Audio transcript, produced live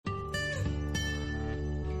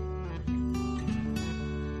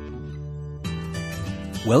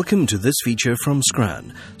Welcome to this feature from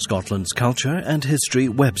Scran, Scotland's culture and history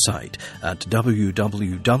website at www.scran.ac.uk.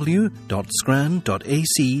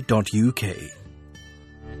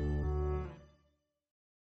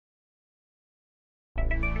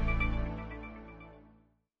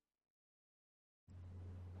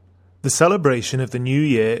 The celebration of the New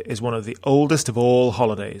Year is one of the oldest of all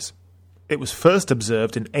holidays. It was first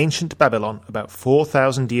observed in ancient Babylon about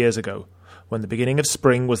 4,000 years ago, when the beginning of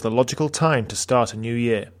spring was the logical time to start a new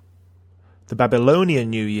year. The Babylonian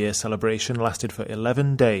New Year celebration lasted for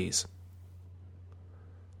 11 days.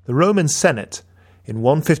 The Roman Senate, in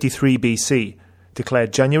 153 BC,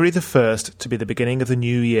 declared January the 1st to be the beginning of the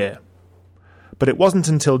new year. But it wasn't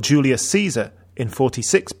until Julius Caesar, in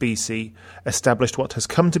 46 BC, established what has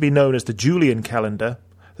come to be known as the Julian calendar,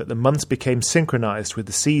 that the months became synchronized with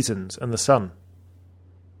the seasons and the sun.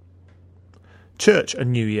 Church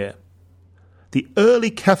and New Year. The early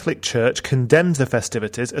Catholic Church condemned the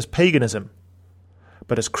festivities as paganism.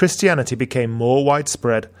 But as Christianity became more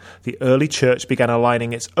widespread, the early Church began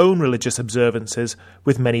aligning its own religious observances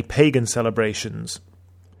with many pagan celebrations.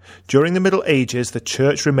 During the Middle Ages, the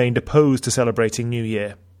Church remained opposed to celebrating New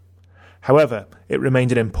Year. However, it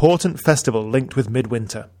remained an important festival linked with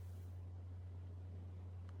midwinter.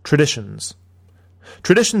 Traditions.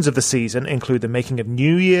 Traditions of the season include the making of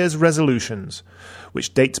New Year's resolutions,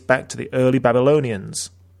 which dates back to the early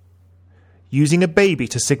Babylonians. Using a baby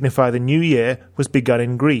to signify the new year was begun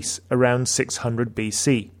in Greece around 600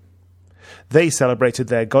 BC. They celebrated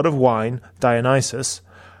their god of wine, Dionysus,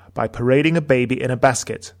 by parading a baby in a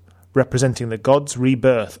basket, representing the god's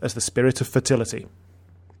rebirth as the spirit of fertility.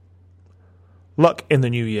 Luck in the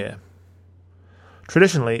new year.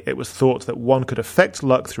 Traditionally, it was thought that one could affect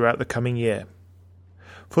luck throughout the coming year.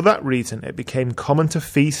 For that reason, it became common to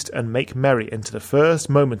feast and make merry into the first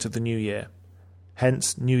moment of the new year,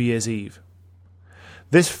 hence New Year's Eve.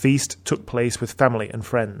 This feast took place with family and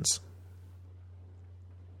friends.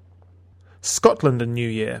 Scotland and New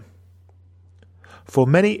Year. For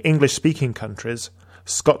many English-speaking countries,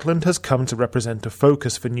 Scotland has come to represent a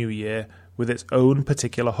focus for New Year with its own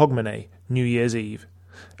particular Hogmanay, New Year's Eve,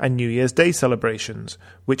 and New Year's Day celebrations,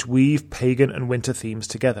 which weave pagan and winter themes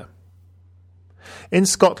together. In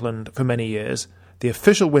Scotland, for many years, the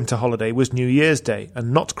official winter holiday was New Year's Day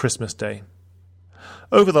and not Christmas Day.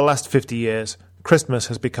 Over the last 50 years, Christmas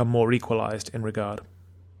has become more equalised in regard.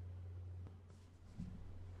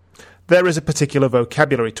 There is a particular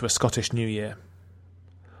vocabulary to a Scottish New Year.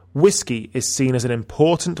 Whisky is seen as an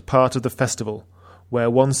important part of the festival, where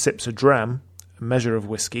one sips a dram, a measure of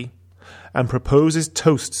whisky, and proposes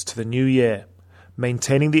toasts to the new year,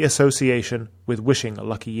 maintaining the association with wishing a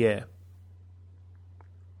lucky year.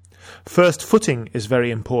 First footing is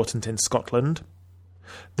very important in Scotland.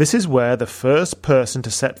 This is where the first person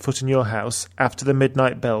to set foot in your house after the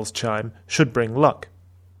midnight bells chime should bring luck.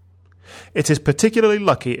 It is particularly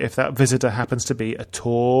lucky if that visitor happens to be a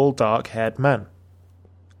tall, dark-haired man.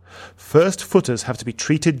 First footers have to be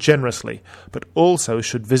treated generously, but also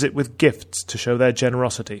should visit with gifts to show their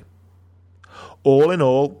generosity. All in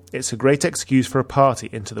all, it's a great excuse for a party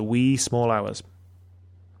into the wee small hours.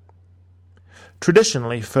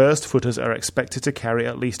 Traditionally, first footers are expected to carry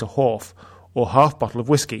at least a hawf, or half bottle of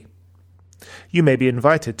whisky. You may be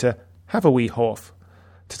invited to have a wee hawf,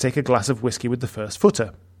 to take a glass of whisky with the first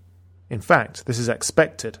footer. In fact, this is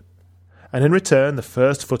expected, and in return the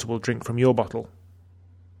first footer will drink from your bottle.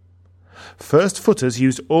 First footers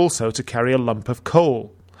used also to carry a lump of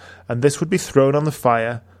coal, and this would be thrown on the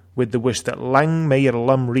fire with the wish that lang may your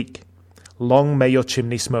lum reek, long may your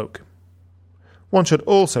chimney smoke. One should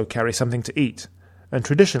also carry something to eat, and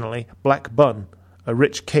traditionally black bun, a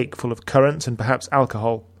rich cake full of currants and perhaps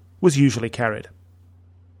alcohol, was usually carried.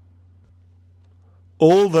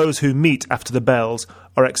 All those who meet after the bells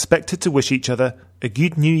are expected to wish each other a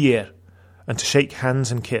good new year, and to shake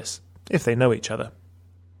hands and kiss, if they know each other.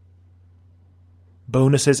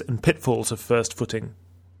 Bonuses and pitfalls of first footing.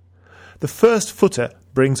 The first footer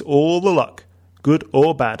brings all the luck, good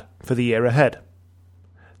or bad, for the year ahead.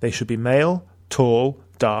 They should be male, tall,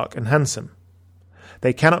 dark and handsome.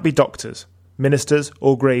 They cannot be doctors, ministers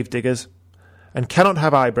or grave diggers, and cannot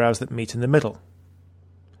have eyebrows that meet in the middle.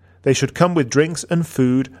 They should come with drinks and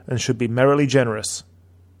food and should be merrily generous.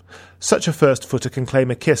 Such a first footer can claim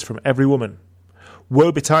a kiss from every woman.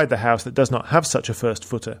 Woe betide the house that does not have such a first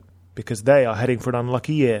footer, because they are heading for an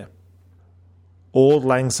unlucky year. Auld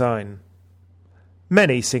Lang Syne.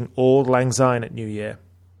 Many sing Auld Lang Syne at New Year,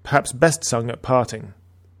 perhaps best sung at parting.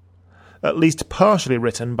 At least partially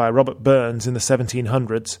written by Robert Burns in the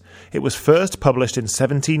 1700s, it was first published in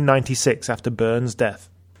 1796 after Burns' death.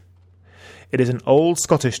 It is an old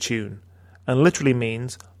Scottish tune, and literally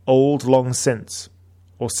means old long since,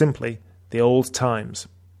 or simply the old times.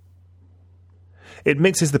 It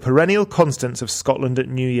mixes the perennial constants of Scotland at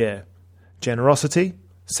New Year: generosity,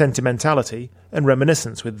 sentimentality, and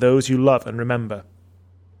reminiscence with those you love and remember.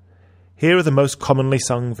 Here are the most commonly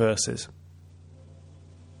sung verses.